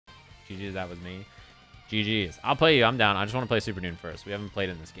GG's, that was me. GG's. I'll play you. I'm down. I just want to play Supernoon first. We haven't played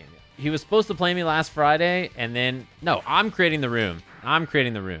in this game yet. He was supposed to play me last Friday, and then... No, I'm creating the room. I'm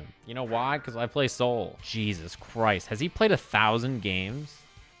creating the room. You know why? Because I play Soul. Jesus Christ. Has he played 1,000 games?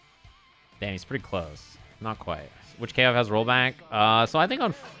 Damn, he's pretty close. Not quite. Which KF has rollback? So I think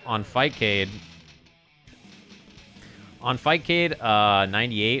on Fightcade... On Fightcade,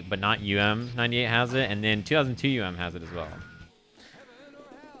 98, but not UM 98 has it, and then 2002 UM has it as well.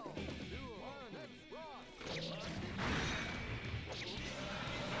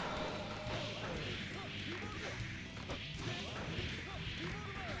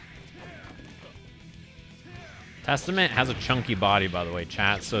 Testament has a chunky body, by the way,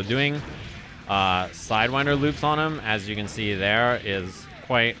 chat. So doing Sidewinder loops on him, as you can see there, is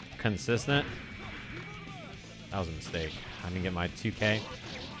quite consistent. That was a mistake. I didn't get my 2K.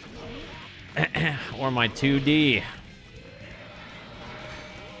 Or my 2D.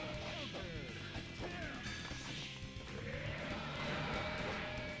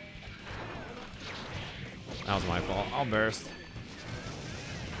 That was my fault. I'll burst.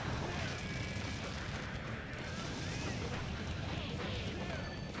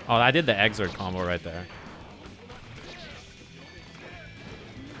 Oh, I did the Exert combo right there.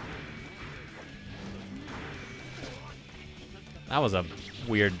 That was a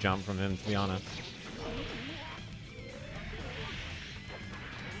weird jump from him, to be honest.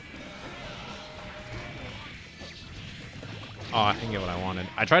 Oh, I didn't get what I wanted.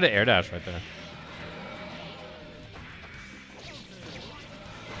 I tried to air dash right there.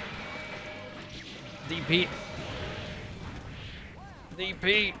 DP.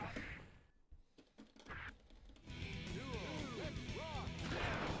 DP.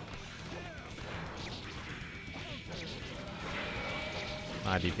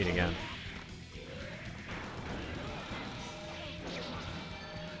 I DP'd again.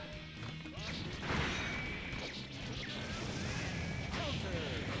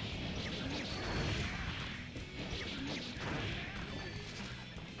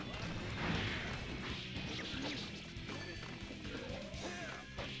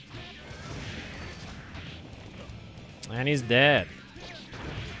 And he's dead.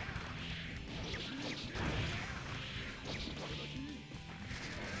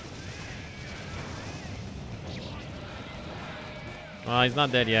 Well, he's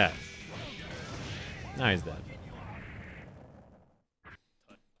not dead yet. No, he's dead.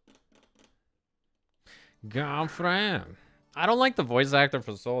 Girlfriend. I don't like the voice actor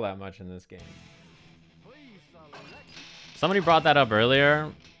for Soul that much in this game. Somebody brought that up earlier,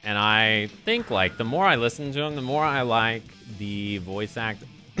 and I think, like, the more I listen to him, the more I like the voice actor.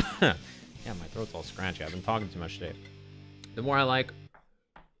 Yeah, my throat's all scratchy. I've been talking too much today. The more I like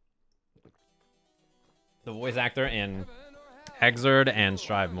the voice actor in Exert and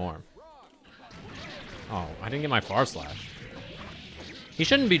Strive more. Oh, I didn't get my far slash. He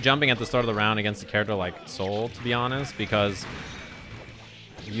shouldn't be jumping at the start of the round against a character like Soul, to be honest, because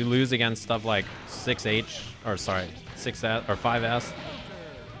you lose against stuff like 6H, or sorry, 6S or 5S.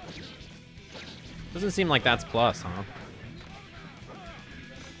 Doesn't seem like that's plus, huh?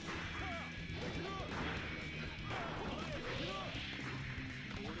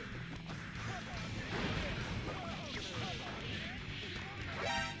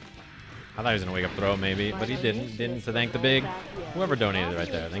 I thought he was gonna wake up throw maybe, but he didn't. Didn't, to thank the big whoever donated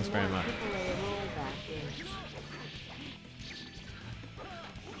right there. Thanks very much.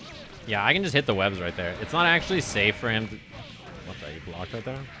 Yeah, I can just hit the webs right there. It's not actually safe for him to... What the, you blocked right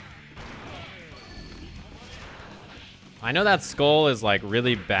there? I know that skull is like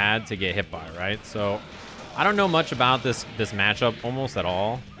really bad to get hit by, right? So I don't know much about this matchup almost at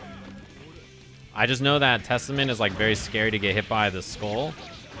all. I just know that Testament is like very scary to get hit by the skull.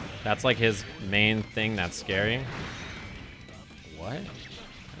 That's like his main thing that's scary. What?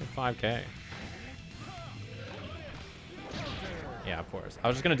 5K. Yeah, of course. I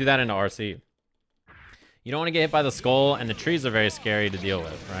was just gonna do that into RC. You don't want to get hit by the skull, and the trees are very scary to deal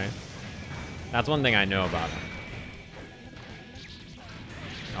with, right? That's one thing I know about him.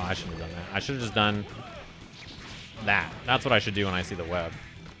 Oh, I shouldn't have done that. I should have just done that. That's what I should do when I see the web.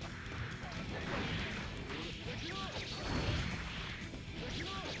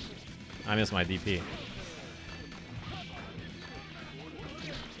 I missed my DP.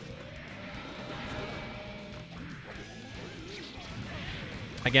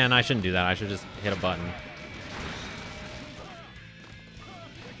 Again, I shouldn't do that. I should just hit a button.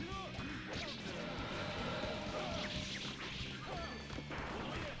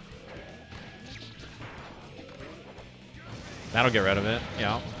 That'll get rid of it.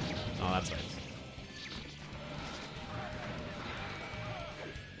 Yeah. Oh, that's nice.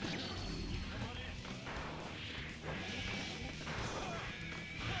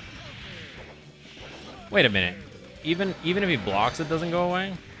 Wait a minute. Even if he blocks, it doesn't go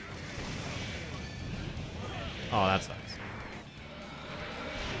away? Oh, that sucks.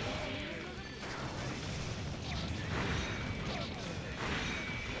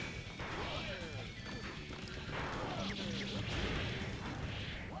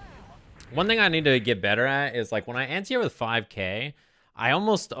 One thing I need to get better at is, like, when I anti-air with 5k, I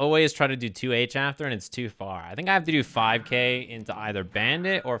almost always try to do 2H after, and it's too far. I think I have to do 5k into either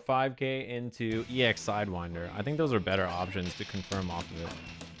Bandit or 5k into EX Sidewinder. I think those are better options to confirm off of it.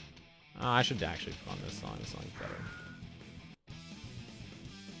 I should actually fund this song. This song's better.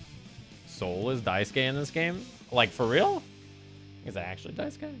 Soul is Daisuke in this game? Like, for real? Is that actually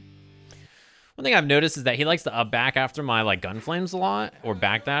Daisuke? One thing I've noticed is that he likes to up back after my, like, gun flames a lot, or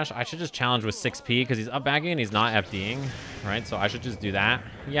backdash. I should just challenge with 6p because he's up backing and he's not FDing, right? So I should just do that.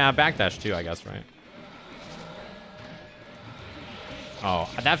 Yeah, backdash too, I guess, right? Oh,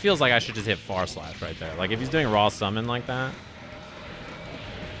 that feels like I should just hit far slash right there. Like, if he's doing raw summon like that.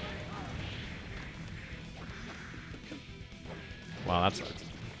 Wow, that sucks.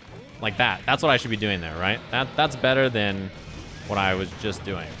 Like that. That's what I should be doing there, right? That's better than what I was just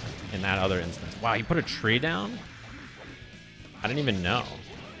doing in that other instance. Wow, he put a tree down? I didn't even know.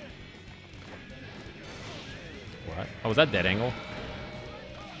 What? Oh, was that dead angle?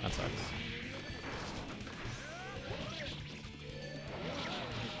 That sucks.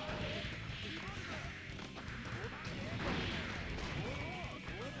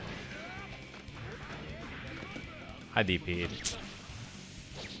 I DP'd.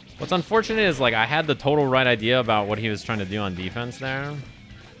 What's unfortunate is, like, I had the total right idea about what he was trying to do on defense there.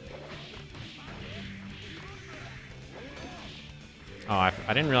 Oh, I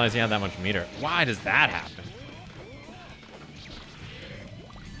didn't realize he had that much meter. Why does that happen?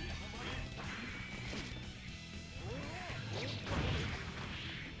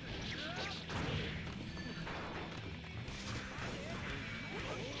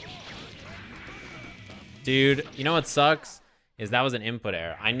 Dude, you know what sucks? Is that was an input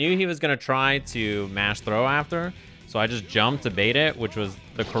error. I knew he was going to try to mash throw after, so I just jumped to bait it, which was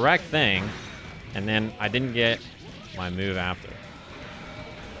the correct thing, and then I didn't get my move after.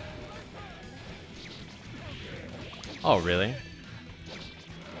 Oh, really?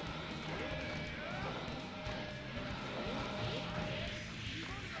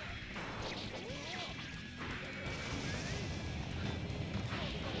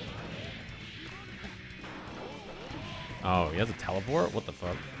 Oh, he has a teleport? What the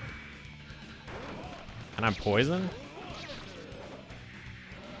fuck? And I'm poisoned?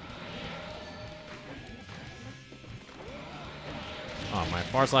 Oh, my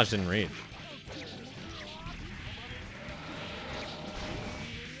far slash didn't reach.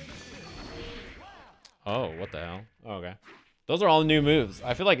 Oh, what the hell? Oh, okay. Those are all new moves.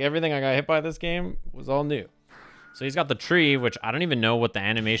 I feel like everything I got hit by this game was all new. So he's got the tree, which I don't even know what the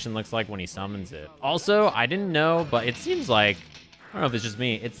animation looks like when he summons it. Also, I didn't know, but it seems like, I don't know if it's just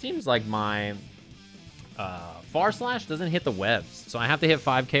me, it seems like my far slash doesn't hit the webs. So I have to hit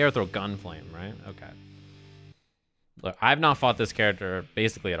 5k or throw gun flame, right? Okay. Look, I've not fought this character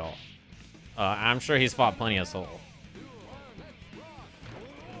basically at all. I'm sure he's fought plenty of Soul.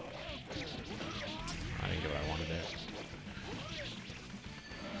 I didn't get what I wanted there.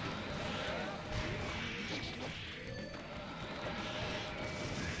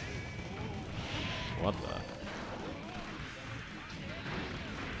 What the?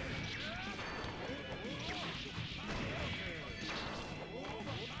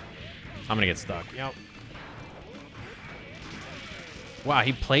 I'm gonna get stuck. Yep. Wow,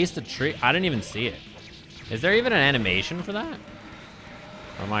 he placed a tree. I didn't even see it. Is there even an animation for that?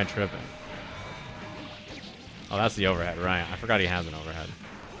 Or am I tripping? Oh, that's the overhead, right. I forgot he has an overhead.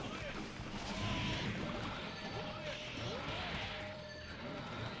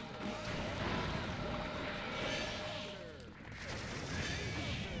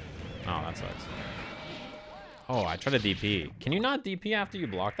 Oh, that sucks. Oh, I tried to DP. Can you not DP after you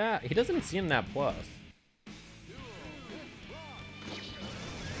block that? He doesn't seem that plus.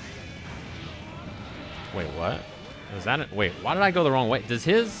 Wait, what? Is that it? Wait, why did I go the wrong way? Does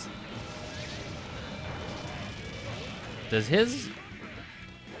his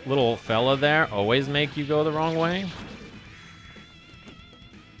little fella there always make you go the wrong way?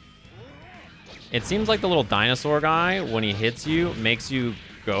 It seems like the little dinosaur guy, when he hits you, makes you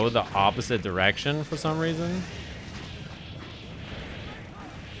go the opposite direction for some reason.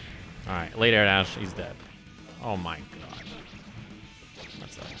 All right, late air dash, he's dead. Oh my god.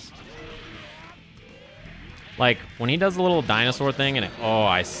 That sucks. Like, when he does the little dinosaur thing and it, oh,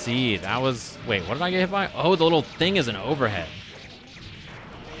 I see. That was, wait, what did I get hit by? Oh, the little thing is an overhead.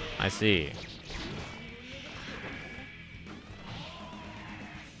 I see.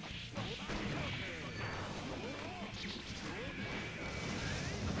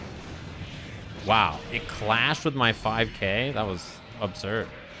 Wow, it clashed with my 5K? That was absurd.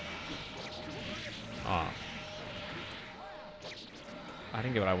 Oh. I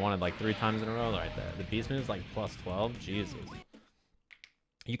didn't get what I wanted like 3 times in a row right there. The beast move's like plus 12. Jesus.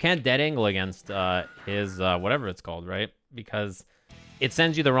 You can't dead angle against his whatever it's called, right? Because it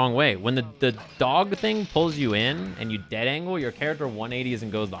sends you the wrong way. When the dog thing pulls you in and you dead angle, your character 180s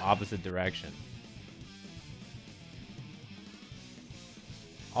and goes the opposite direction.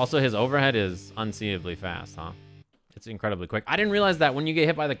 Also, his overhead is unseeably fast, huh? It's incredibly quick. I didn't realize that when you get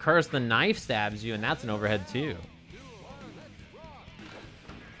hit by the curse, the knife stabs you, and that's an overhead too.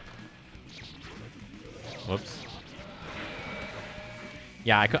 Whoops.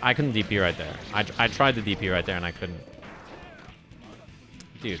 Yeah, I couldn't DP right there. I tried to DP right there, and I couldn't.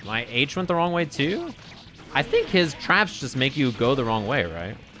 Dude, my H went the wrong way too? I think his traps just make you go the wrong way,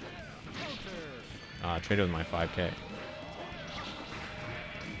 right? I traded with my 5K.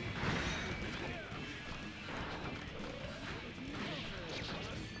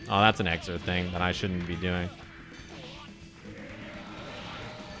 Oh, that's an extra thing that I shouldn't be doing.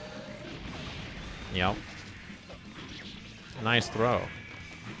 Yep. Nice throw.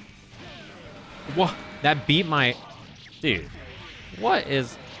 What? That beat my... Dude. What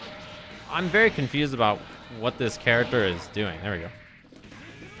is... I'm very confused about what this character is doing. There we go.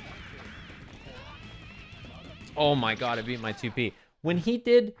 Oh my god, it beat my 2P. When he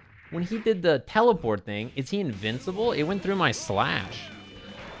did the teleport thing, is he invincible? It went through my slash.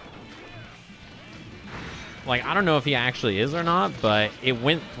 Like, I don't know if he actually is or not, but it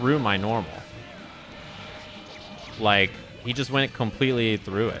went through my normal. Like, he just went completely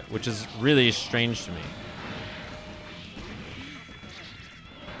through it, which is really strange to me.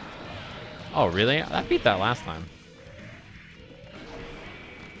 Oh, really? That beat that last time.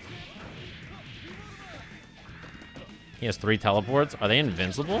 He has 3 teleports. Are they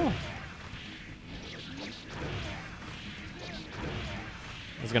invincible?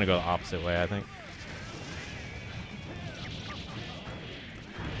 He's gonna go the opposite way, I think.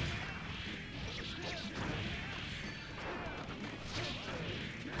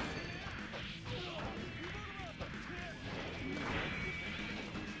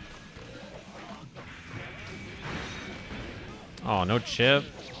 Oh, no chip.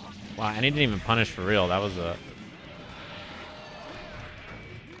 Wow, and he didn't even punish for real. That was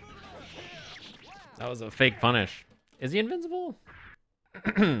a fake punish. Is he invincible?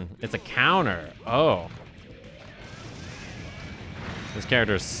 It's a counter. Oh. This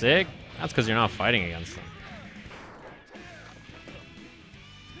character's sick? That's because you're not fighting against him.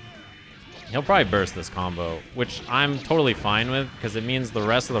 He'll probably burst this combo, which I'm totally fine with, because it means the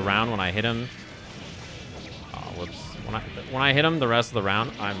rest of the round when I hit him... Oh, whoops. When I hit him the rest of the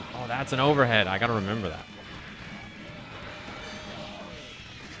round, oh, that's an overhead. I gotta remember that.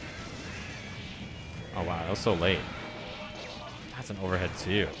 Oh, wow, that was so late. That's an overhead,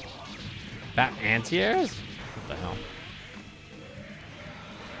 too. That anti-airs? What the hell?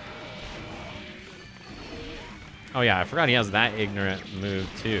 Oh, yeah, I forgot he has that ignorant move,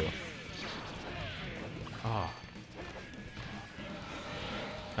 too. Oh.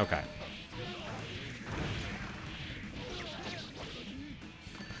 Okay.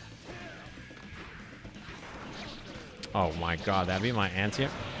 Oh my god, that'd be my anti.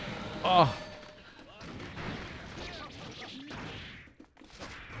 Oh.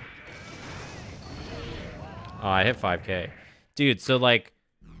 Oh, I hit 5K. Dude, so like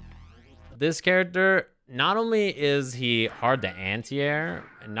this character, not only is he hard to anti-air,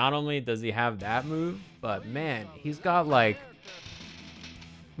 and not only does he have that move, but man, he's got like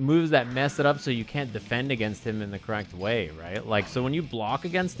moves that mess it up so you can't defend against him in the correct way, right? Like, so when you block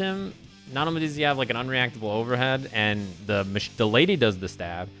against him, not only does he have like an unreactable overhead and the lady does the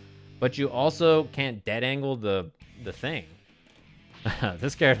stab, but you also can't dead angle the thing.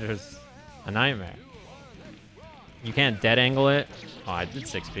 This character's a nightmare. You can't dead angle it. Oh, I did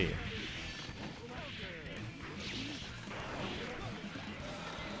 6p.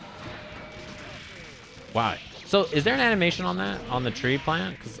 Wow. So is there an animation on that, on the tree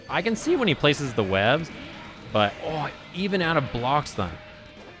plant? Because I can see when he places the webs, but oh, even out of block stun.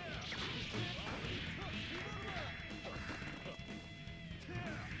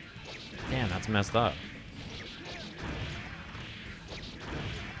 Damn, that's messed up.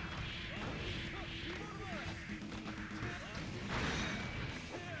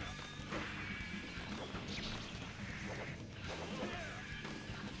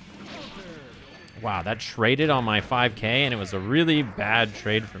 Wow, that traded on my 5K, and it was a really bad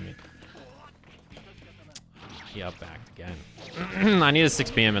trade for me. He up backed again. I need a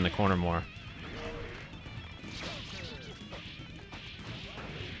 6 PM in the corner more.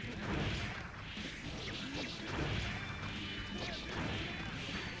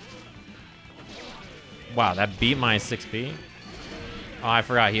 Wow, that beat my 6p. Oh, I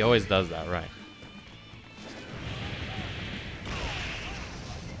forgot. He always does that, right?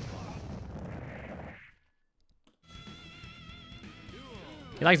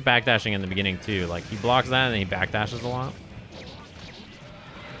 He likes backdashing in the beginning, too. Like, he blocks that and then he backdashes a lot.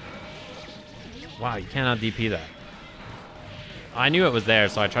 Wow, you cannot DP that. I knew it was there,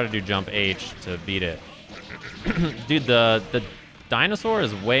 so I tried to do jump H to beat it. Dude, the dinosaur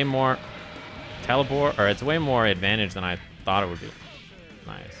is way more teleport, or it's way more advantage than I thought it would be.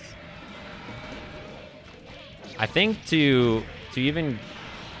 Nice. I think to even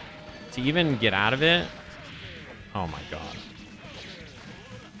get out of it. Oh my god.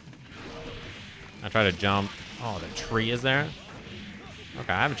 I try to jump. Oh, the tree is there.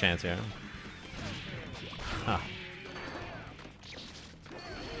 Okay, I have a chance here. Huh.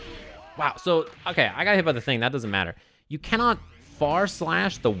 Wow, so, okay, I got hit by the thing. That doesn't matter. You cannot far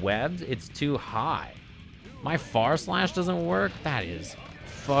slash the webs. It's too high. My far slash doesn't work? That is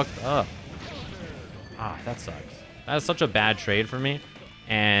fucked up. Ah, that sucks. That is such a bad trade for me.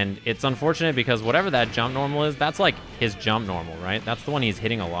 And it's unfortunate because whatever that jump normal is, that's like his jump normal, right? That's the one he's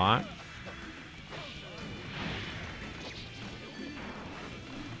hitting a lot.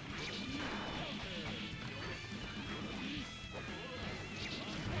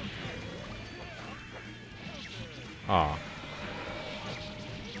 Oh.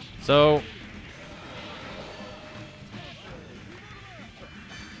 So.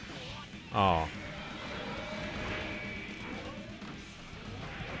 Oh.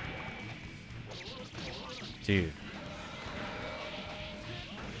 Dude.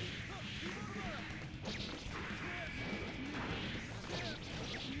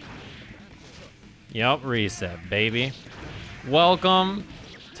 Yup, reset, baby. Welcome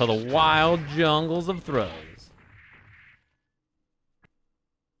to the wild jungles of throws.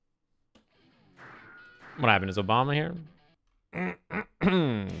 What happened? Is Obama here?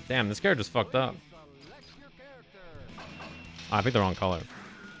 Damn, this character's fucked up. Oh, I picked the wrong color.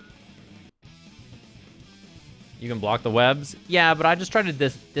 You can block the webs? Yeah, but I just try to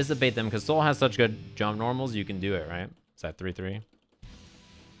dissipate them because Soul has such good jump normals, you can do it, right? Is that 3-3?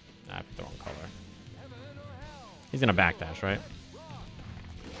 Nah, I picked the wrong color. He's gonna backdash, right?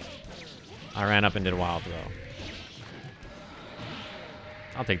 I ran up and did a wild throw.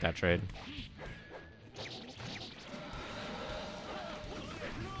 I'll take that trade.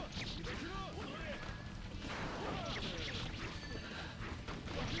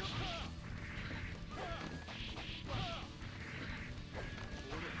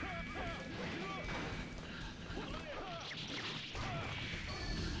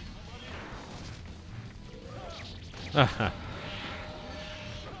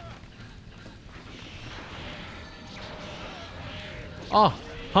 Oh,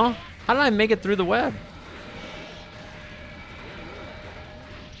 huh? How did I make it through the web?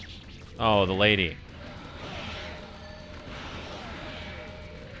 Oh, the lady.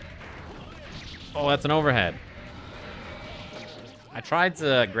 Oh, that's an overhead. I tried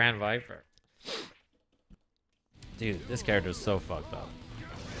to Grand Viper. Dude, this character is so fucked up.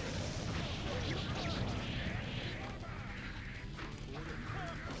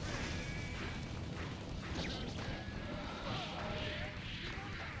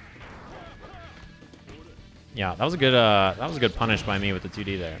 Yeah, that was a good punish by me with the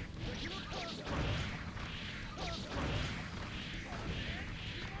 2D there.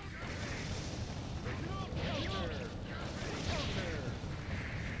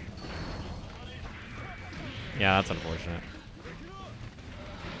 Yeah, that's unfortunate.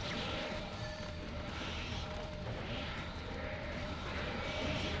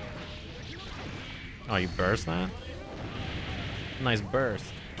 Oh, you burst that? Nice burst.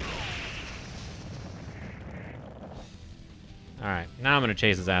 Alright, now I'm gonna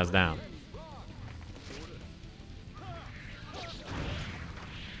chase his ass down.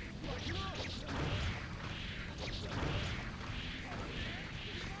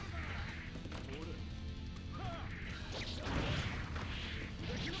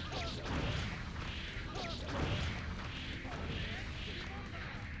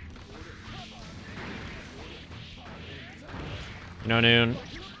 You know, Noon,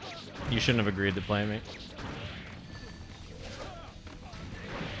 you shouldn't have agreed to play me.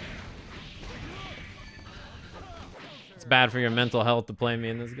 It's bad for your mental health to play me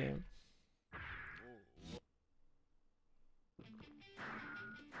in this game.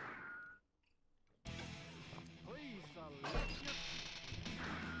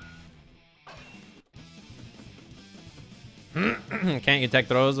 Can't you tech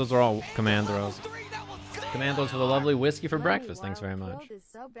throws? Those are all command throws. Command throws for the lovely whiskey for breakfast. Thanks very much. Is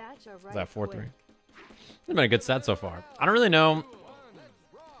that 4-3? It's been a good set so far. I don't really know.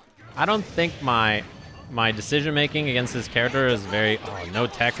 I don't think my decision making against this character is very. Oh, no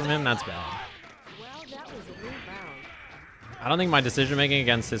tech from him. That's bad. I don't think my decision making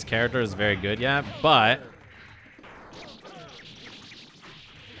against his character is very good yet, but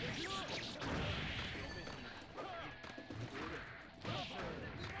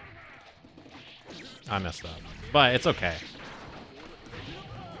I messed up. But it's okay.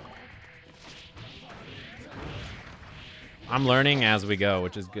 I'm learning as we go,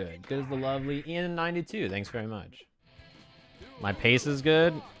 which is good. Good as the lovely Ian92. Thanks very much. My pace is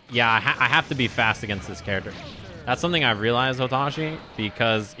good. Yeah, I have to be fast against this character. That's something I've realized, Hotashi,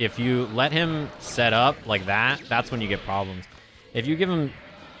 because if you let him set up like that, that's when you get problems. If you give him...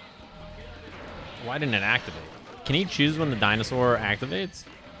 Why didn't it activate? Can he choose when the dinosaur activates?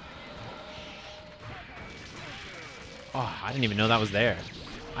 Oh, I didn't even know that was there.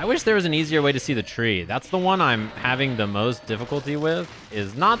 I wish there was an easier way to see the tree. That's the one I'm having the most difficulty with,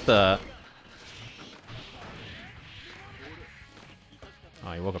 is not the...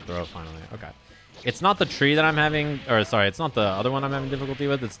 Oh, he woke up throw finally. Okay. It's not the tree that I'm having... Or, sorry, it's not the other one I'm having difficulty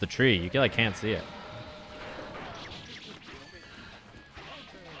with. It's the tree. You like, can't see it.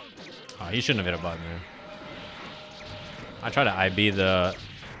 Oh, he shouldn't have hit a button there. I try to IB the...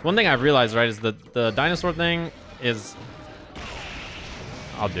 One thing I've realized, right, is that the dinosaur thing is...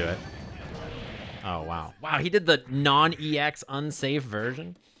 I'll do it. Oh, wow. Wow, he did the non-EX unsafe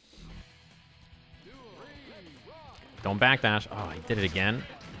version. Don't backdash. Oh, he did it again.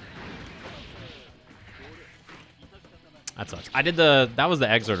 That sucks. I did the... That was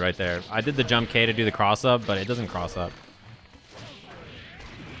the exert right there. I did the jump K to do the cross-up, but it doesn't cross-up.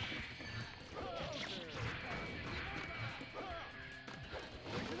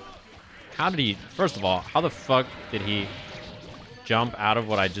 How did he... First of all, how the fuck did he jump out of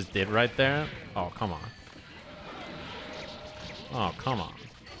what I just did right there? Oh, come on. Oh, come on.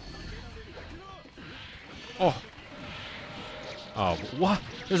 Oh. Oh, what?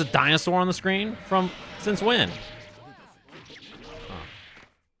 There's a dinosaur on the screen? From... Since when?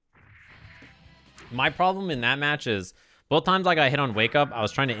 My problem in that match is both times I got hit on wake up, I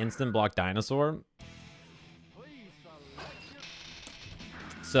was trying to instant block dinosaur.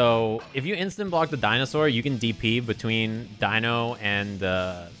 So if you instant block the dinosaur, you can DP between dino and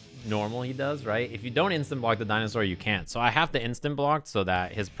the normal he does, right? If you don't instant block the dinosaur, you can't. So I have to instant block so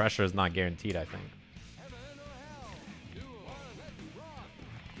that his pressure is not guaranteed, I think.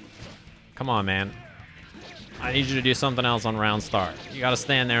 Come on, man. I need you to do something else on round start. You gotta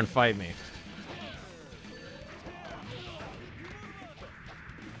stand there and fight me.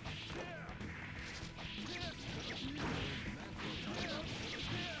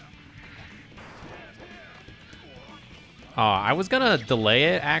 Oh, I was gonna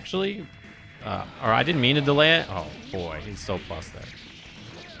delay it, actually. Or I didn't mean to delay it. Oh, boy. He's so plus there.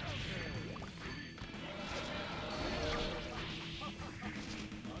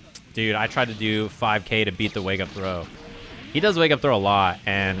 Dude, I tried to do 5K to beat the wake up throw. He does wake up throw a lot,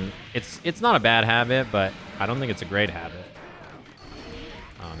 and it's not a bad habit, but I don't think it's a great habit.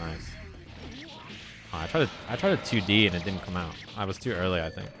 Oh, nice. Oh, I tried a 2D, and it didn't come out. I was too early, I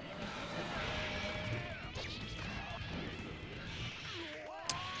think.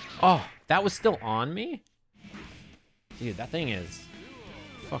 Oh, that was still on me? Dude, that thing is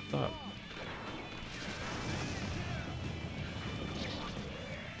fucked up.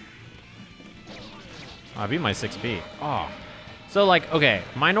 Oh, I beat my 6P. Oh. So, like, okay,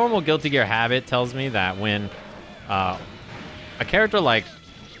 my normal Guilty Gear habit tells me that when a character like...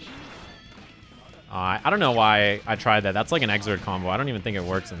 I don't know why I tried that. That's like an exert combo. I don't even think it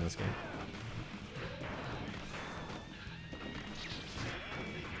works in this game.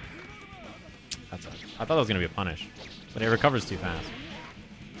 I thought that was going to be a punish, but it recovers too fast.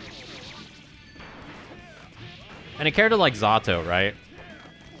 And a character like Zato, right?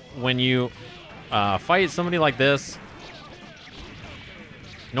 When you fight somebody like this,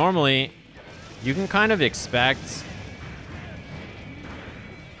 normally you can kind of expect...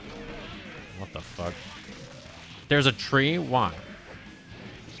 What the fuck? There's a tree? Why?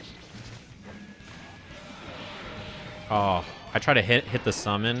 Oh, I try to hit the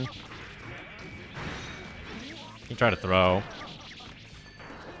summon. He tried to throw.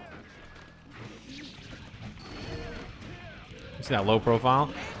 You see that low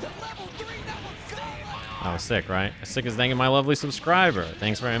profile? That was sick, right? Sick as thanking my lovely subscriber.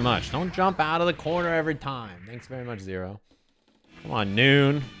 Thanks very much. Don't jump out of the corner every time. Thanks very much, Zero. Come on,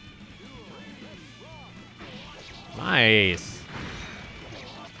 Noon. Nice.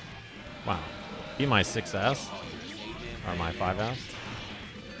 Wow. Be my 6S. Or my 5S.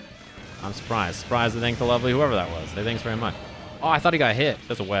 I'm surprised. Surprised to thank the lovely whoever that was. Hey, thanks very much. Oh, I thought he got hit.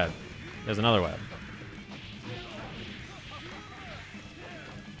 There's a web. There's another web.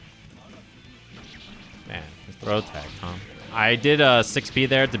 Man, his throw tag, Tom. I did a 6P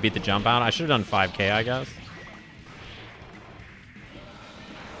there to beat the jump out. I should have done 5K, I guess.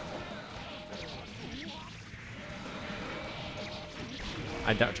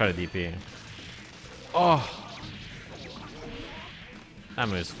 I try to DP. Oh. That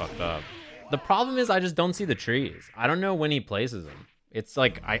move's fucked up. The problem is I just don't see the trees. I don't know when he places them. It's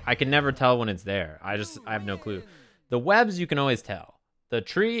like, I can never tell when it's there. I have no clue. The webs, you can always tell. The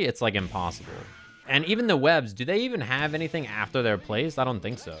tree, it's like impossible. And even the webs, do they even have anything after they're placed? I don't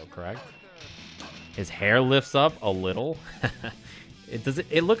think so, correct? His hair lifts up a little.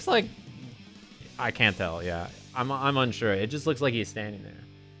 It looks like, I can't tell, yeah. I'm unsure. It just looks like he's standing there.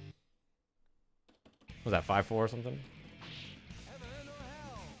 Was that 5-4 or something?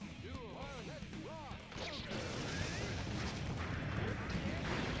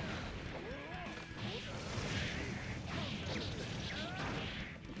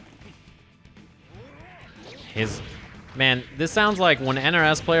 Man, this sounds like when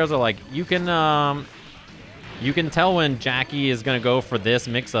NRS players are like, you can tell when Jackie is gonna go for this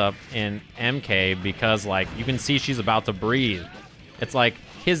mix-up in MK because like you can see she's about to breathe. It's like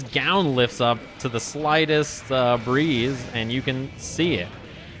his gown lifts up to the slightest breeze and you can see it.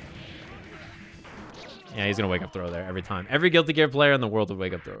 Yeah, he's gonna wake up throw there every time. Every Guilty Gear player in the world would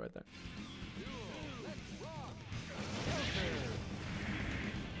wake up throw right there.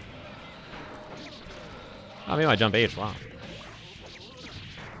 I mean, I jump H. Wow.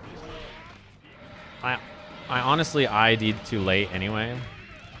 I honestly ID'd too late anyway.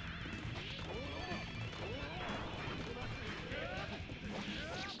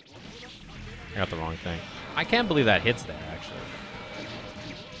 I got the wrong thing. I can't believe that hits there, actually.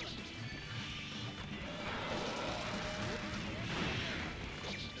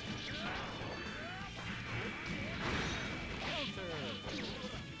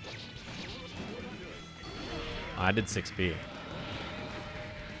 I did 6P.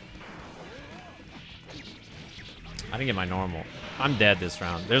 I didn't get my normal. I'm dead this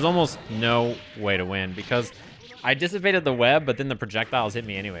round. There's almost no way to win because I dissipated the web, but then the projectiles hit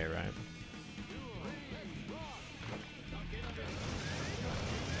me anyway, right?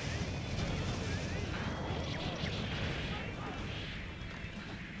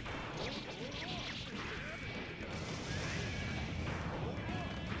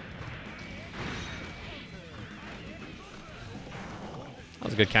 That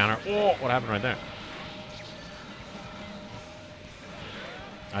was a good counter. Oh, what happened right there?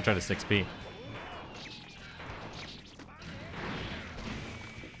 I tried a 6P.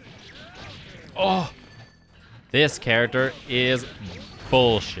 Oh, this character is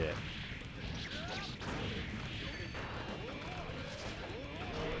bullshit.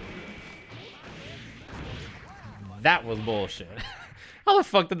 That was bullshit. How the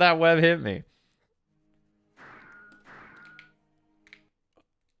fuck did that web hit me?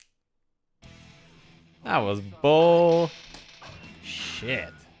 That was bullshit.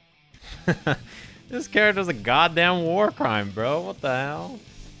 This character's a goddamn war crime, bro. What the hell?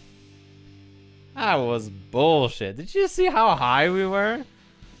 That was bullshit. Did you see how high we were?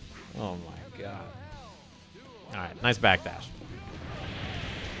 Oh my god. Alright, nice backdash.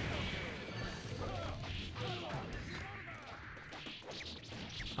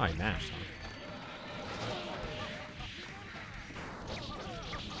 Oh, he mashed, huh?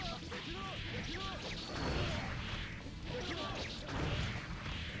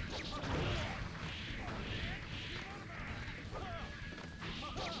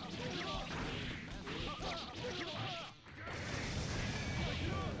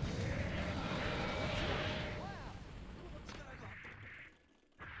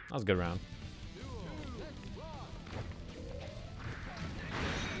 That was a good round.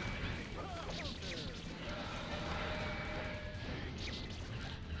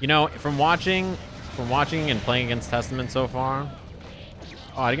 You know, from watching and playing against Testament so far.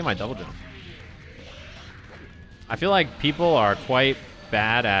 Oh, I didn't get my double jump. I feel like people are quite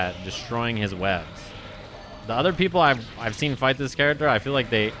bad at destroying his webs. The other people I've seen fight this character, I feel like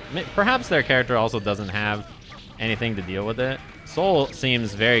perhaps their character also doesn't have anything to deal with it. Soul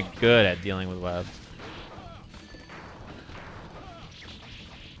seems very good at dealing with webs.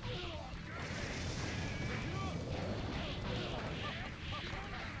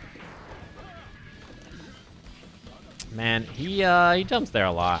 Man, he jumps there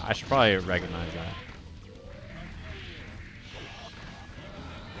a lot. I should probably recognize that.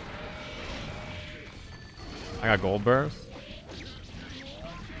 I got gold burst.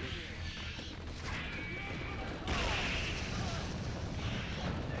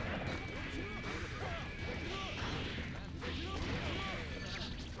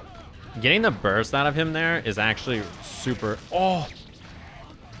 Getting the burst out of him there is actually super... Oh!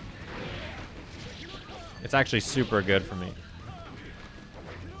 It's actually super good for me.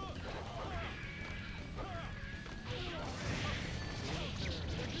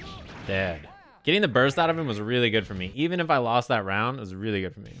 Dead. Getting the burst out of him was really good for me. Even if I lost that round, it was really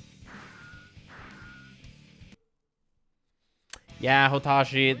good for me. Yeah,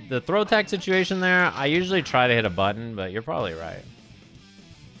 Hotashi, the throw tech situation there, I usually try to hit a button, but you're probably right.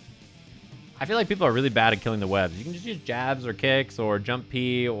 I feel like people are really bad at killing the webs. You can just use jabs or kicks or jump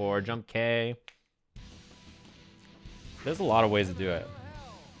P or jump K. There's a lot of ways to do it.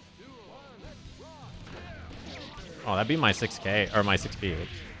 Oh, that'd be my 6K, or my 6P.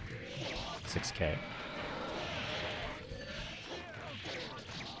 6K.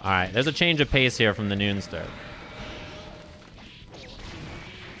 Alright, there's a change of pace here from the Noonster.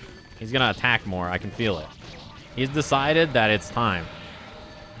 He's gonna attack more, I can feel it. He's decided that it's time.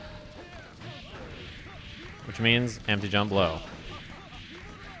 Which means empty jump low.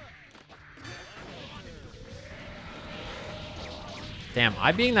 Damn,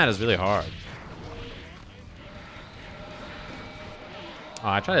 I being that is really hard. Oh,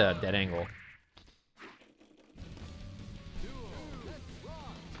 I tried a dead angle.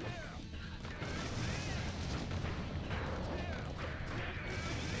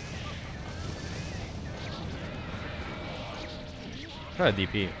 Try a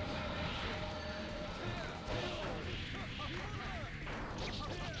DP.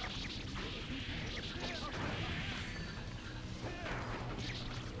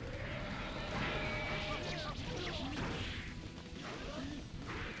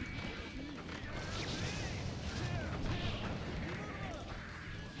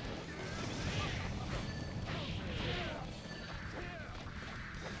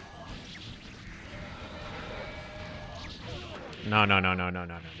 No.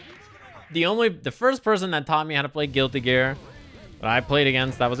 The first person that taught me how to play Guilty Gear that I played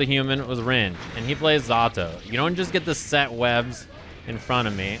against, that was a human, was Ringe. And he plays Zato. You don't just get to set webs in front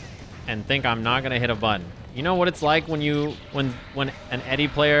of me and think I'm not gonna hit a button. You know what it's like when an Eddie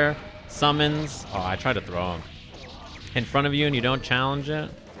player summons, oh, I tried to throw him, in front of you and you don't challenge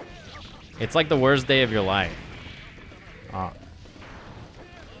it? It's like the worst day of your life. Oh.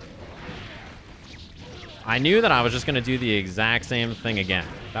 I knew that I was just gonna do the exact same thing again.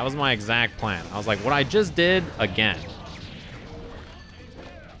 That was my exact plan. I was like, what I just did, again.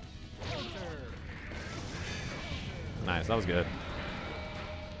 Nice, that was good.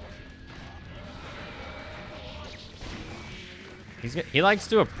 He likes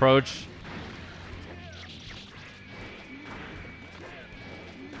to approach.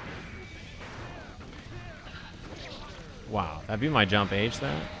 Wow, that'd be my jump H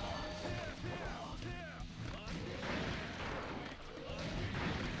there.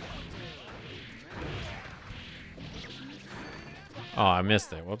 Oh, I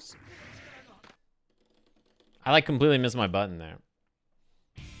missed it. Whoops. I like completely missed my button there.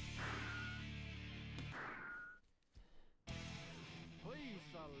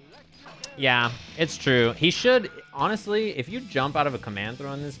 Yeah, it's true. He should, honestly, if you jump out of a command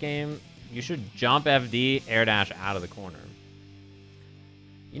throw in this game, you should jump FD, air dash out of the corner.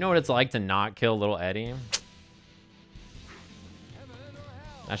 You know what it's like to not kill little Eddie?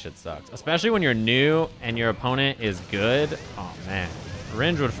 That shit sucks. Especially when you're new and your opponent is good. Oh, man.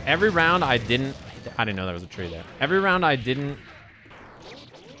 Ringe would... Every round I didn't know there was a tree there. Every round I didn't...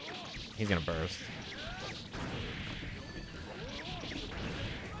 He's gonna burst.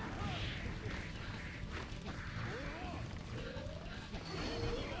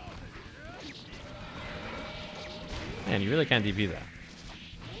 Man, you really can't DP that.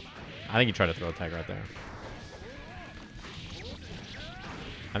 I think he tried to throw a tag right there.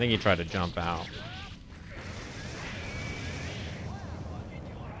 I think he tried to jump out.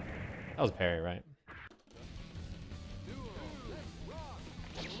 That was parry, right?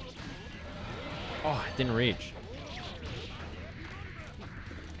 Oh, it didn't reach.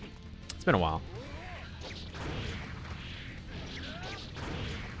 It's been a while.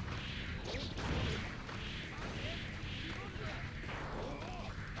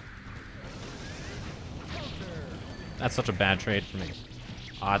 That's such a bad trade for me.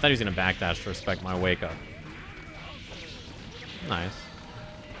 Oh, I thought he was gonna backdash to respect my wake up. Nice.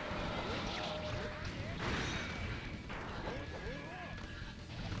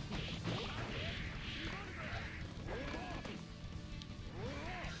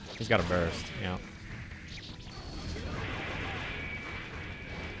 He's got a burst, yeah.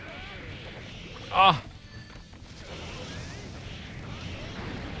 Ah!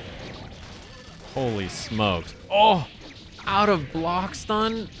 Holy smokes. Oh! Out of block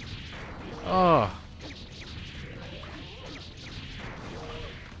stun? Oh.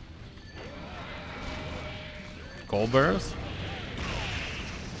 Gold burst?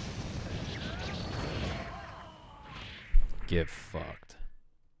 Get fucked.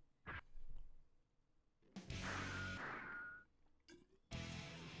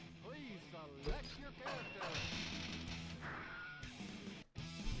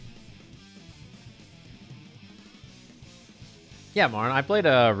 Yeah, Marn, I played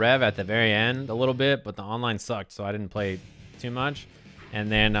Rev at the very end a little bit, but the online sucked, so I didn't play too much. And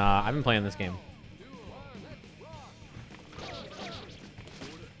then I've been playing this game.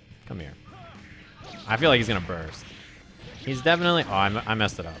 Come here. I feel like he's gonna burst. He's definitely... Oh, I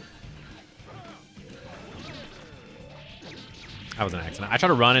messed it up. That was an accident. I tried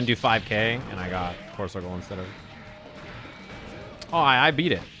to run and do 5K, and I got core circle instead of... Oh, I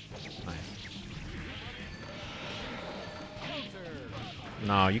beat it. Nice.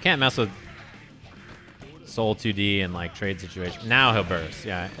 No, you can't mess with Soul 2D and like trade situation. Now he'll burst.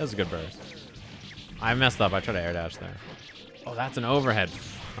 Yeah, it was a good burst. I messed up. I tried to air dash there. Oh, that's an overhead.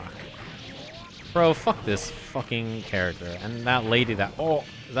 Fuck. Bro, fuck this fucking character. And that lady that... Oh,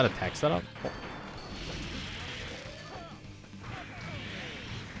 is that a tech setup? Oh.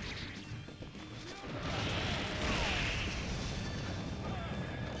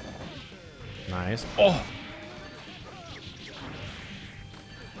 Nice. Oh!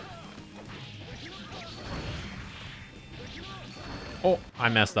 Oh, I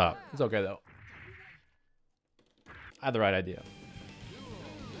messed up. It's okay, though. I had the right idea.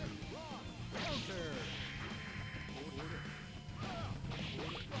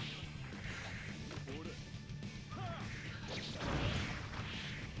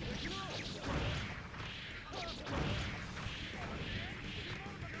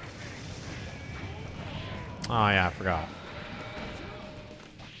 Oh, yeah, I forgot.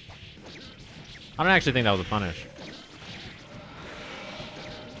 I don't actually think that was a punish.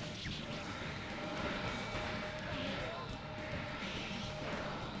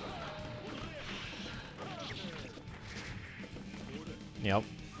 Yep.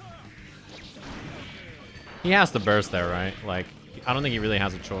 He has to burst there, right? Like, I don't think he really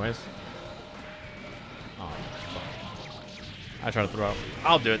has a choice. Oh, fuck. I try to throw up.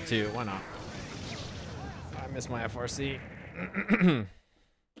 I'll do it too. Why not? I missed my FRC.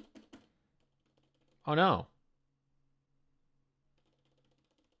 Oh, no.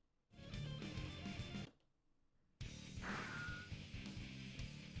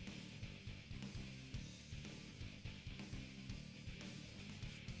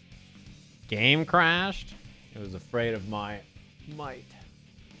 Game crashed. It was afraid of my might.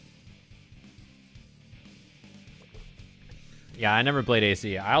 Yeah, I never played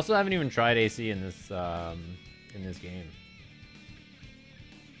AC. I also haven't even tried AC in this game.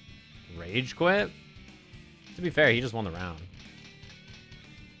 Rage quit? To be fair, he just won the round.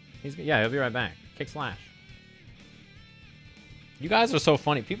 Yeah, he'll be right back. Kick slash. You guys are so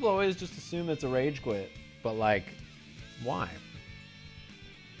funny. People always just assume it's a rage quit, but like, why?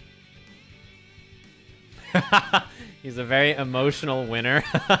 He's a very emotional winner.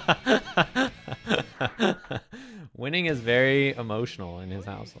 Winning is very emotional in his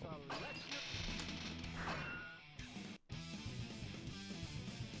household.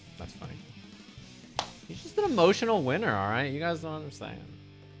 That's funny. He's just an emotional winner, alright? You guys don't understand.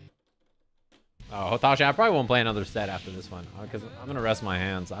 Oh, Hotashi, I probably won't play another set after this one, because I'm going to rest my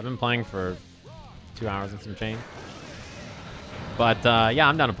hands. I've been playing for 2 hours and some change. But, yeah,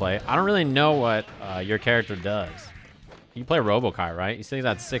 I'm down to play. I don't really know what your character does. You play Robokai, right? You see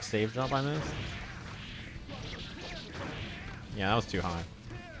that 6 save jump I missed? Yeah, that was too high.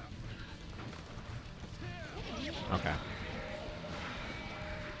 Okay.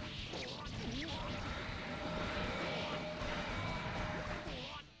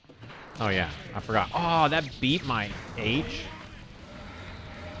 Oh, yeah. I forgot. Oh, that beat my H.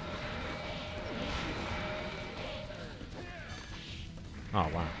 Oh,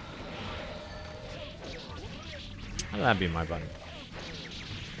 wow. How did that beat my button?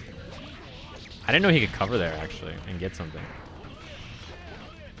 I didn't know he could cover there, actually, and get something.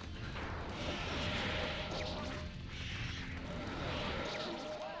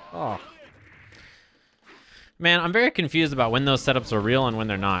 Oh. Man, I'm very confused about when those setups are real and when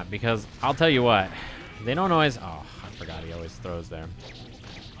they're not, because I'll tell you what, they don't always... Oh, I forgot he always throws there.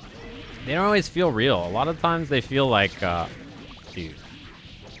 They don't always feel real. A lot of times they feel like, dude,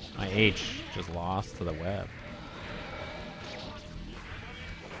 my H just lost to the web.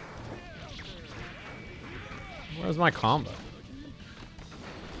 Where's my combo?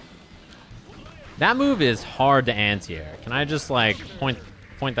 That move is hard to anti-air. Can I just, like, point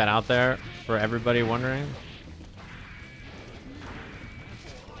point that out there for everybody wondering.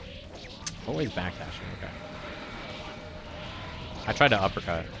 Always backdashing. Okay. I tried to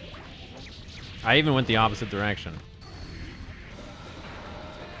uppercut. I even went the opposite direction.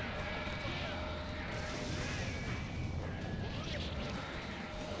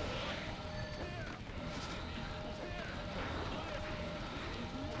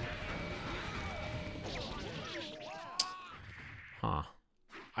 Huh.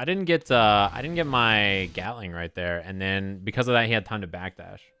 I didn't get my Gatling right there, and then because of that he had time to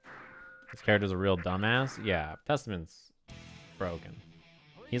backdash. This character's a real dumbass. Yeah, Testament's broken.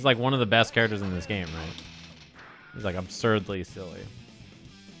 He's like one of the best characters in this game, right? He's like absurdly silly.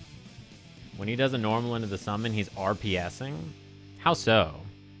 When he does a normal into the summon, he's RPSing? How so?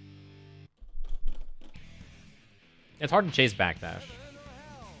 It's hard to chase backdash.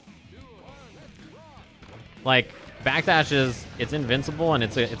 Like, backdash it's invincible and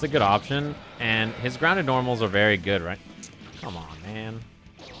it's a good option, and his grounded normals are very good, right? Come on, man.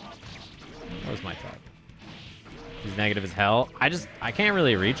 That was my type. He's negative as hell. I can't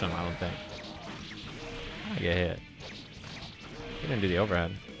really reach him, I don't think. I get hit. He didn't do the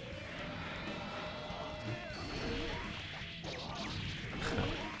overhead.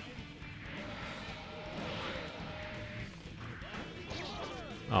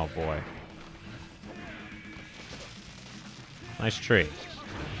 Oh boy. Nice tree.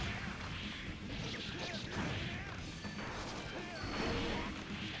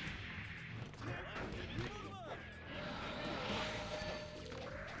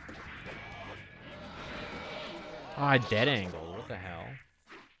 Oh, I dead angled. What the hell?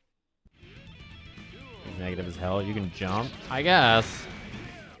 He's negative as hell. You can jump, I guess.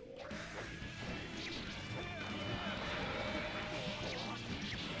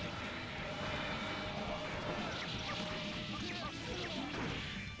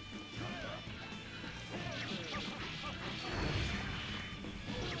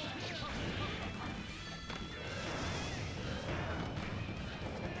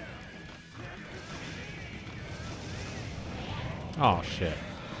 Oh, shit.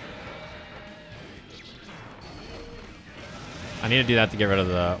 I need to do that to get rid of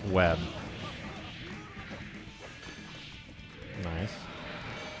the web. Nice.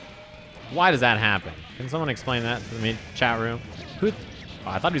 Why does that happen? Can someone explain that to the chat room? Who? Oh,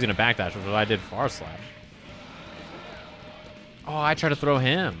 I thought he was going to backdash, which is what I did far slash. Oh, I tried to throw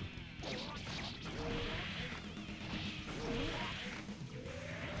him.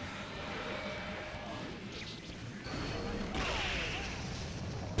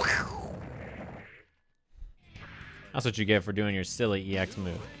 That's what you get for doing your silly EX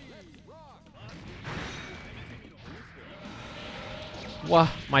move. What?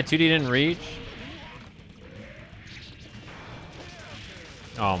 My 2D didn't reach?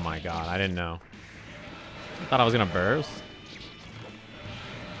 Oh my god, I didn't know. I thought I was gonna burst.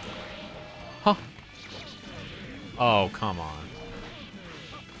 Huh. Oh, come on.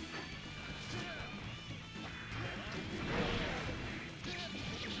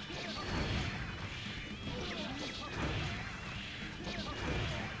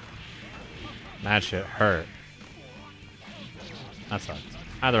 That shit hurt. That sucks.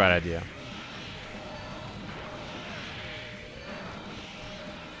 I had the right idea.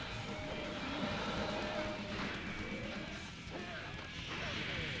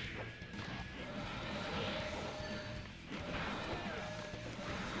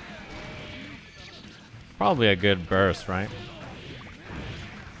 Probably a good burst, right?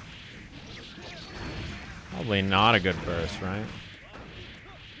 Probably not a good burst, right?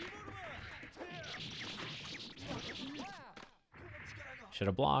 Should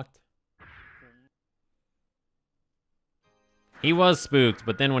have blocked. He was spooked,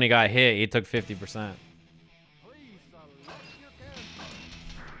 but then when he got hit, he took 50%.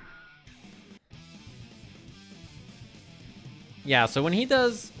 Yeah, so when he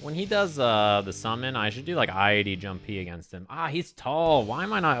does the summon, I should do like I-80 jump P against him. Ah, he's tall. Why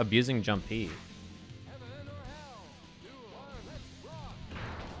am I not abusing jump P?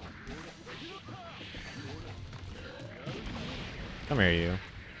 Come here, you.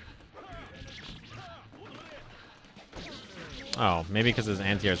 Oh, maybe because his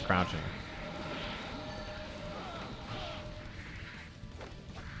anti-air is crouching.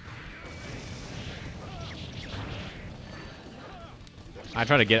 I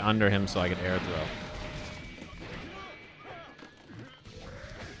try to get under him so I could air throw.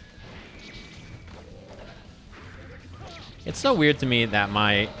 It's so weird to me that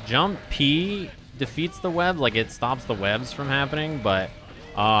my jump P defeats the web, like it stops the webs from happening, but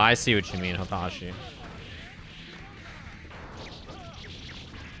oh, I see what you mean, Hotashi.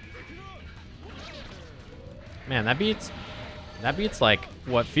 Man, that beats like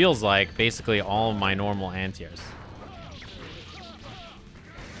what feels like basically all of my normal anti-airs.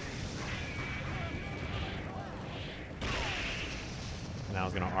 And I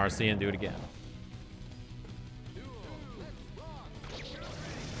was gonna RC and do it again.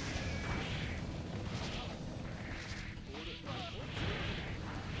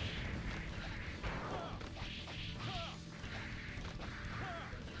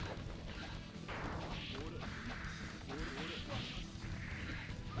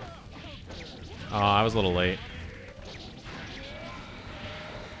 Oh, I was a little late.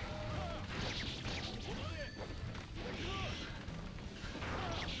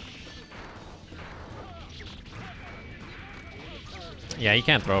 Yeah, you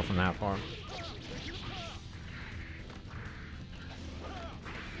can't throw from that far.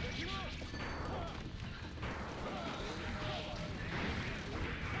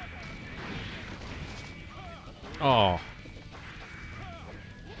 Oh.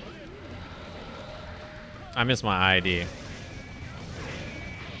 I missed my ID.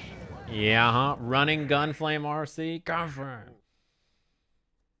 Yeah, huh? Running gun flame RC? Confirm.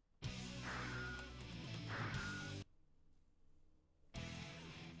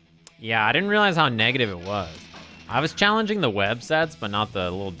 Yeah, I didn't realize how negative it was. I was challenging the web sets, but not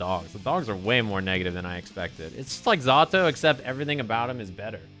the little dogs. The dogs are way more negative than I expected. It's just like Zato, except everything about him is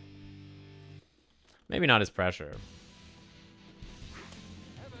better. Maybe not his pressure.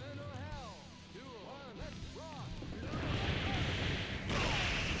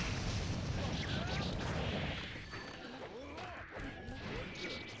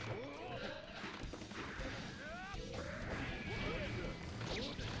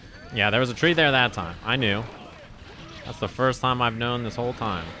 Yeah, there was a tree there that time. I knew. That's the first time I've known this whole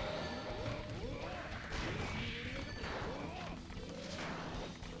time.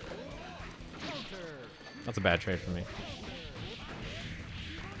 That's a bad trade for me.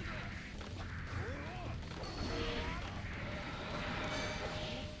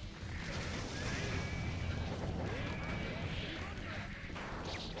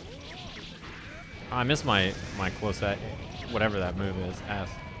 I missed my close at whatever that move is. S.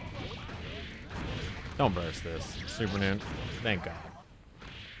 Don't burst this. Supernoon. Thank God.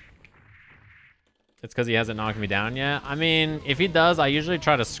 It's because he hasn't knocked me down yet. I mean, if he does, I usually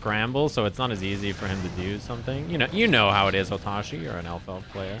try to scramble, so it's not as easy for him to do something. You know how it is, Hotashi. You're an elf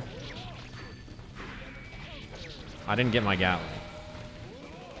player. I didn't get my Gatling.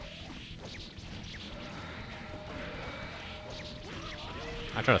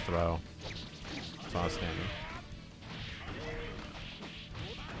 I try to throw. So I was standing.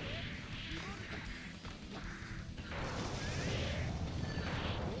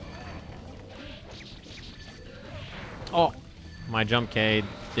 Oh, my jump K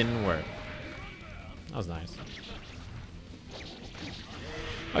didn't work. That was nice.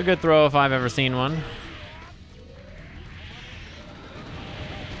 A good throw if I've ever seen one.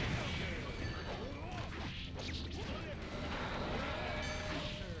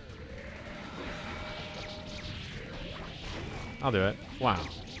 I'll do it. Wow.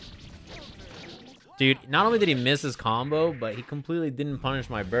 Dude, not only did he miss his combo, but he completely didn't punish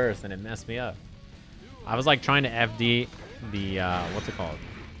my burst and it messed me up. I was like trying to FD the, what's it called?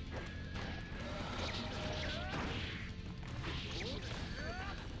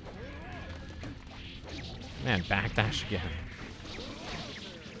 Man, backdash again.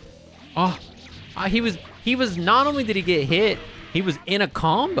 Oh, he was, not only did he get hit, he was in a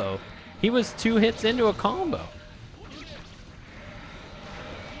combo. He was 2 hits into a combo.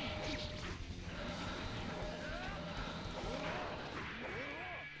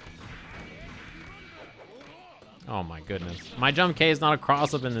 Oh my goodness. My jump K is not a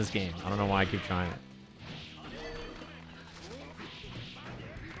cross up in this game. I don't know why I keep trying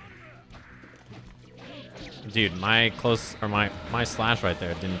it. Dude, my slash right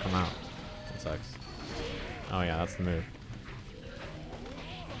there didn't come out. That sucks. Oh yeah, that's the move.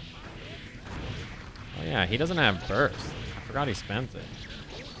 Oh yeah, he doesn't have burst. I forgot he spent it.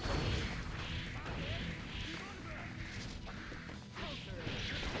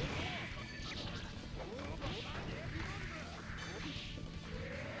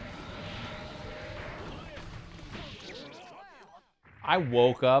 I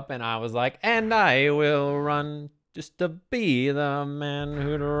woke up and I was like, and I will run just to be the man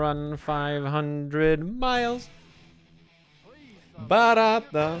who'd run 500 miles.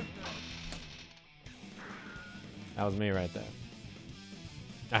 Ba-da-da. That was me right there.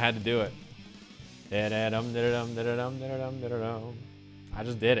 I had to do it. I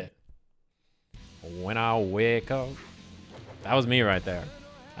just did it. When I wake up. That was me right there.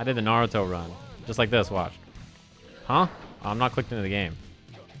 I did the Naruto run. Just like this, watch. Huh? I'm not clicked into the game.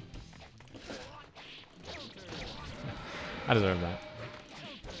 I deserve that.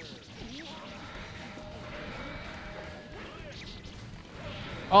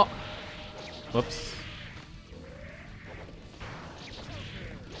 Oh! Whoops.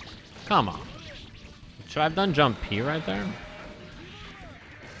 Come on. Should I have done jump P right there?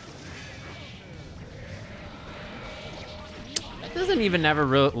 It doesn't even ever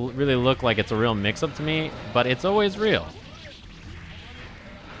really look like it's a real mix-up to me, but it's always real.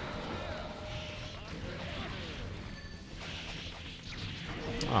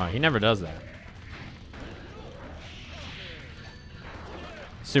 Oh, he never does that.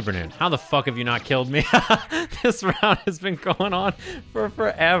 Supernoon, how the fuck have you not killed me? This round has been going on for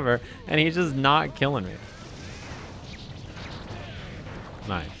forever, and he's just not killing me.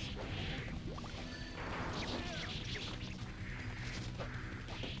 Nice.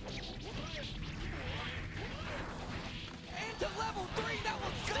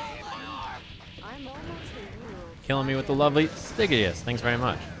 Killing me with the lovely Stigius. Thanks very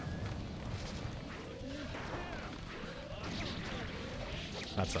much.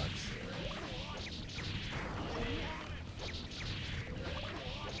 That sucks.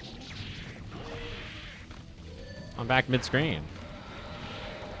 I'm back mid-screen.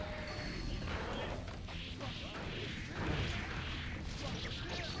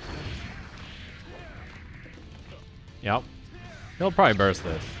 Yep. He'll probably burst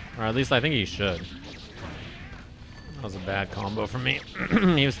this. Or at least I think he should. That was a bad combo for me.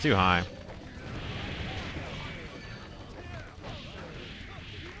 He was too high.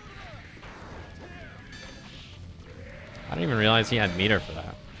 I didn't even realize he had meter for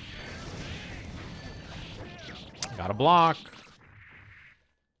that. Got a block.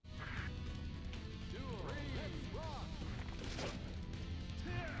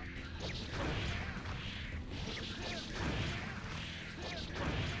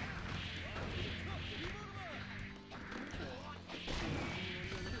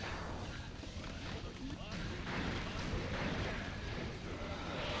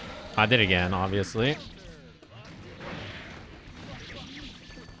 I did again, obviously.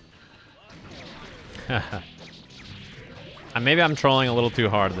 Maybe I'm trolling a little too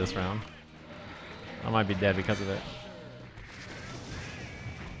hard this round. I might be dead because of it.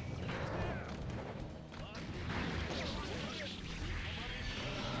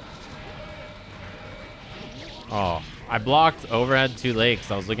 Oh, I blocked overhead too late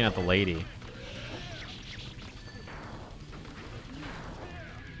because I was looking at the lady.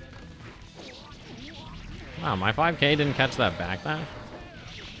 Wow, my 5K didn't catch that back dash.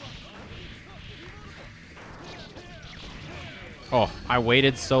 Oh, I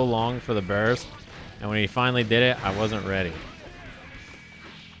waited so long for the burst, and when he finally did it, I wasn't ready.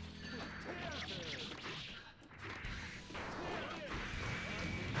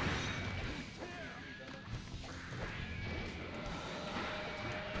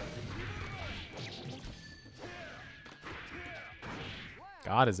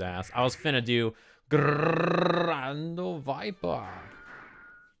 Got his ass. I was finna do Grando Viper.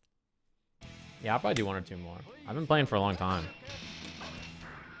 Yeah, I'll probably do one or two more. I've been playing for a long time.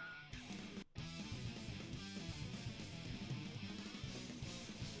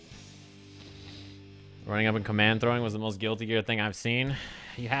 Running up and command throwing was the most Guilty Gear thing I've seen.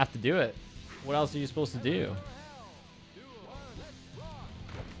 You have to do it. What else are you supposed to do?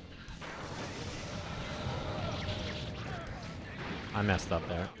 I messed up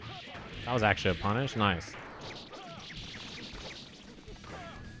there. That was actually a punish. Nice.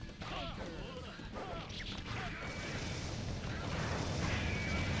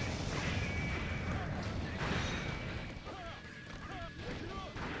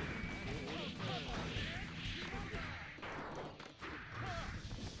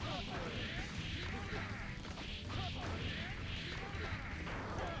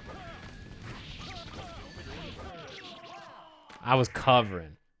 I was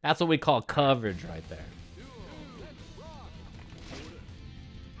covering. That's what we call coverage right there.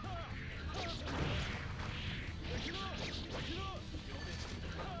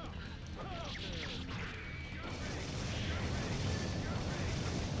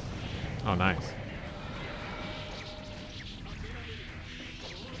 Oh, nice.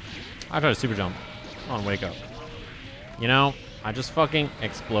 I tried to super jump. Come on, wake up. You know, I just fucking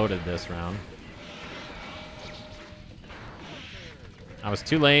exploded this round. I was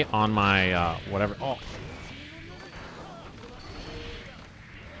too late on my, whatever. Oh.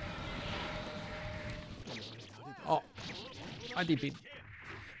 Oh. I DP'd.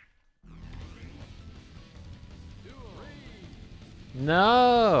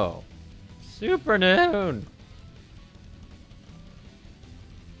 No. Supernoon.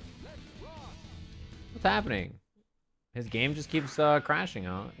 What's happening? His game just keeps crashing,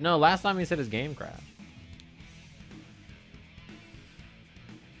 huh? No, last time he said his game crashed.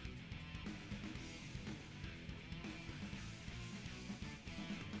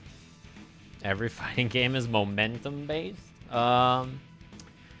 Every fighting game is momentum based. I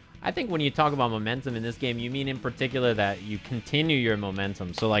think when you talk about momentum in this game, you mean in particular that you continue your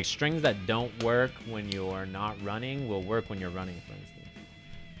momentum. So like strings that don't work when you're not running will work when you're running, for instance.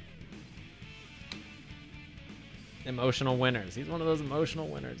 Emotional winners. He's one of those emotional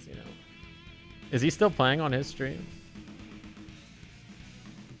winners, you know. Is he still playing on his stream?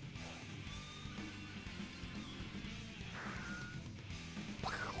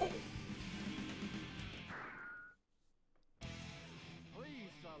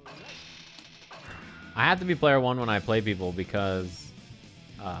 I have to be player 1 when I play people because,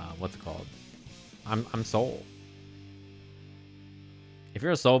 what's it called? I'm soul. If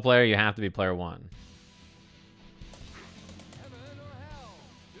you're a soul player, you have to be player 1.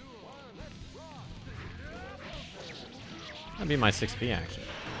 That'd be my 6P actually.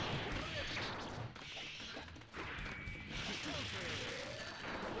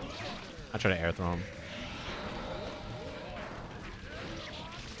 I try to air throw him.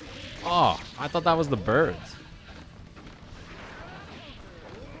 Oh, I thought that was the birds.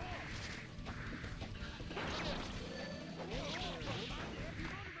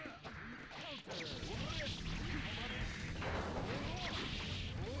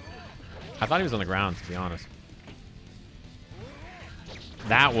 I thought he was on the ground, to be honest.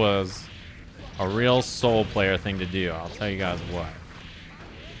 That was a real soul player thing to do. I'll tell you guys what.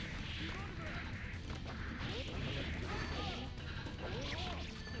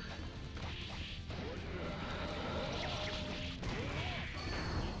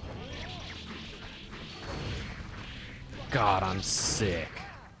 God, I'm sick.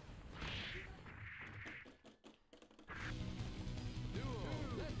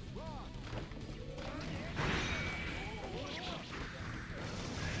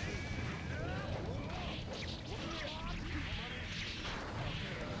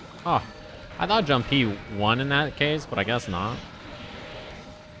 Oh, I thought jump P won in that case, but I guess not.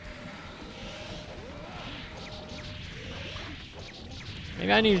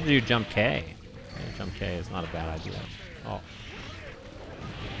 Maybe I need to do jump K. Okay, jump K is not a bad idea. Oh.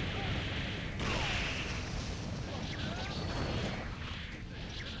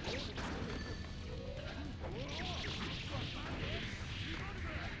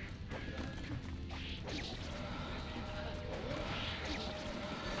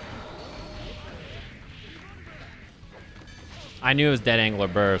 I knew it was dead angle or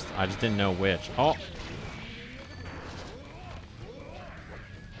burst. I just didn't know which. Oh.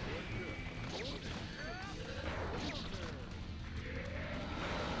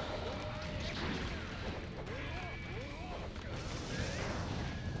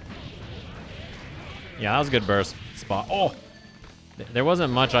 Yeah, that was a good burst spot. Oh. There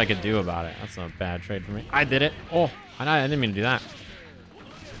wasn't much I could do about it. That's a bad trade for me. I did it. Oh, I didn't mean to do that.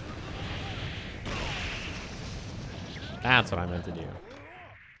 That's what I meant to do.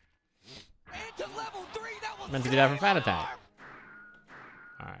 I meant to do that for Fat Attack.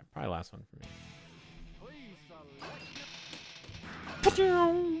 Alright, probably last one for me.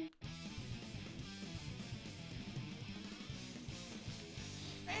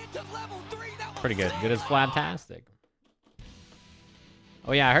 Pretty good. Good as Flatastic.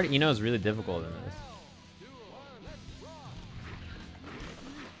 Oh yeah, I heard Eno is really difficult in this.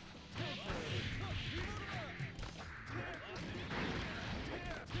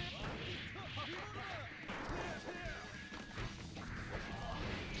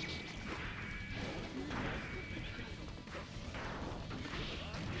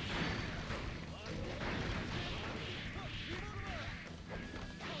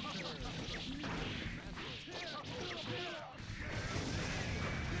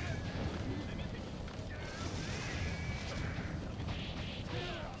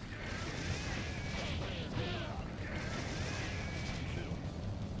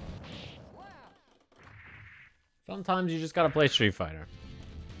 Sometimes you just gotta play Street Fighter.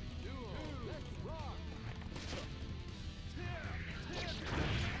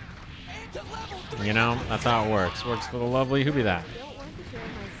 You know, that's how it works. Works for the lovely. Who be that?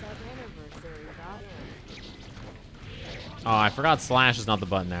 Oh, I forgot slash is not the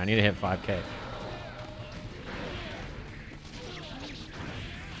button there. I need to hit 5K.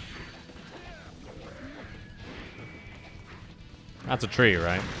 That's a tree,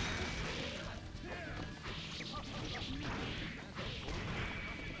 right?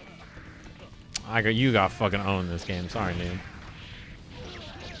 You got fucking owned this game. Sorry, dude.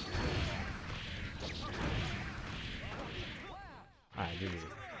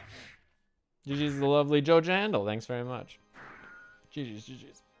 lovely Joe Jandal. Thanks very much. GG's,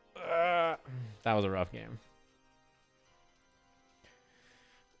 GG's. That was a rough game.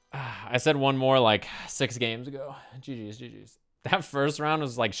 I said one more like 6 games ago. GG's, GG's. That first round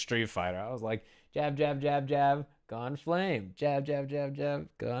was like Street Fighter. I was like, jab, jab, jab, jab, gun flame. Jab, jab, jab, jab,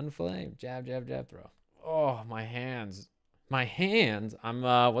 gun flame. Jab, jab, jab, throw. Oh, my hands. My hands. I'm,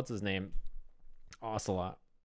 what's his name? Ocelot.